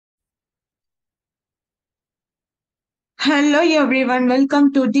Hello everyone,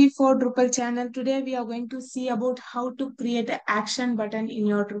 welcome to D4Drupal channel. Today we are going to see about how to create an action button in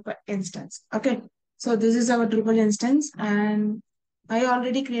your Drupal instance. Okay, so this is our Drupal instance and I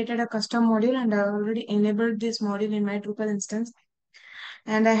already created a custom module and I already enabled this module in my Drupal instance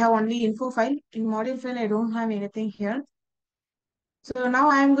and I have only info file. In module file, I don't have anything here. So now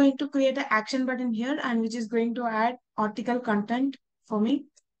I am going to create an action button here and which is going to add article content for me.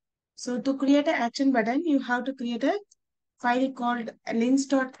 So to create an action button, you have to create a file called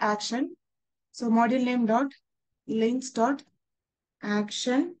links.action. So module name dot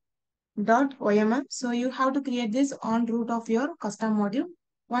links.action.yml. So you have to create this on root of your custom module.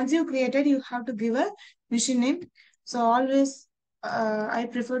 Once you created, you have to give a machine name. So always I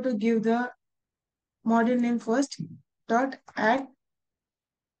prefer to give the module name first. Dot add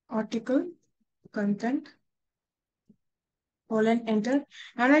article content colon enter,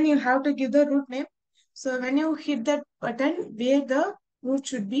 and then you have to give the root name. So when you hit that button, where the root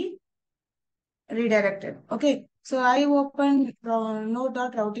should be redirected. Okay, so I opened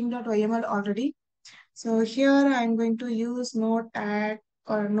node.routing.yml already. So here I'm going to use node add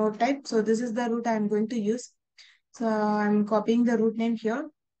or node type. So this is the root I'm going to use. So I'm copying the root name here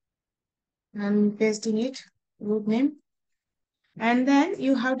and pasting it, root name. And then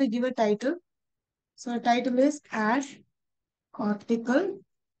you have to give a title. So title is add article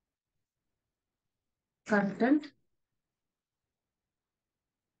content.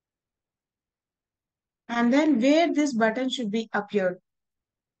 And then where this button should be appeared.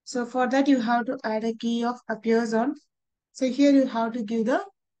 So for that you have to add a key of appears on. So here you have to give the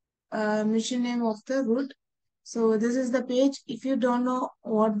machine name of the root. So this is the page. If you don't know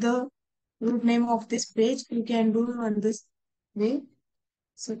what the root name of this page, you can do on this way.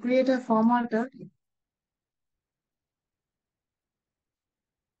 So create a formatter.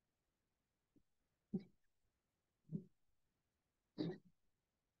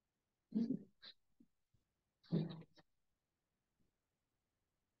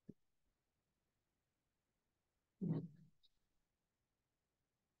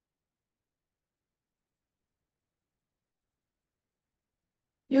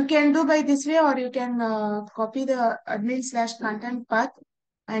 You can do by this way or you can copy the admin slash content path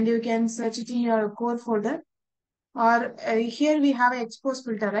and you can search it in your core folder. Or here we have an expose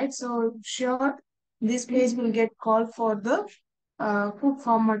filter, right? So sure, this page will get called for the hook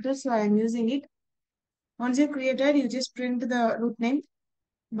formatter. So I am using it. Once you created, you just print the root name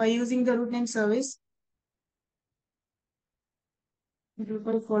by using the root name service.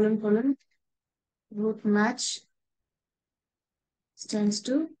 Drupal colon root match stands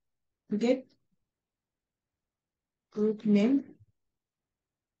to get root name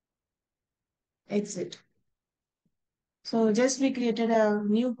exit. So just we created a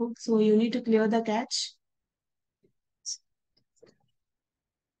new hook. So you need to clear the cache.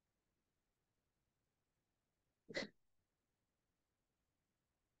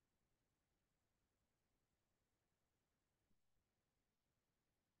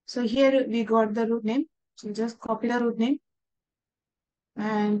 So here we got the root name. So just copy the root name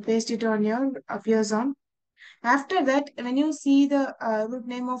and paste it on your appears on. After that, when you see the root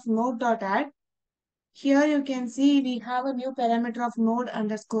name of node.add, here you can see we have a new parameter of node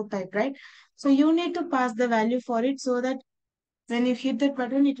underscore type, right? So you need to pass the value for it so that when you hit that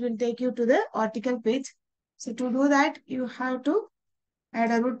button, it will take you to the article page. So to do that, you have to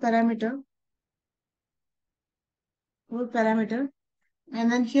add a root parameter,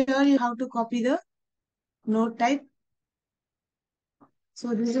 and then here you have to copy the node type.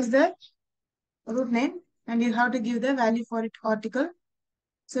 So this is the root name, and you have to give the value for it article.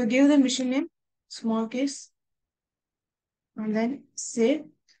 So give the machine name, small case, and then save.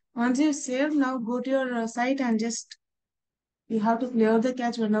 Once you save, now go to your site and just you have to clear the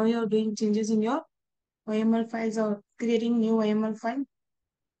cache whenever you're doing changes in your YML files or creating new YML file.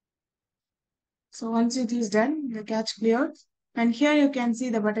 So once it is done, the cache cleared, and here you can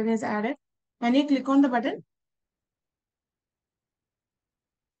see the button is added. When you click on the button,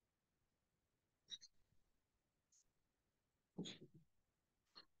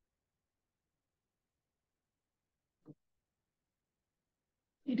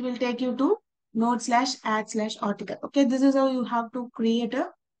 it will take you to node slash add slash article. Okay, this is how you have to create a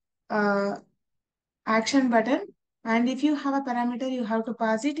uh, action button. And if you have a parameter, you have to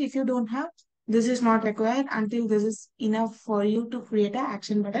pass it. If you don't have, this is not required until this is enough for you to create an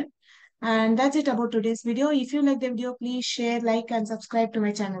action button. And that's it about today's video. If you like the video, please share, like, and subscribe to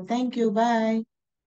my channel. Thank you. Bye.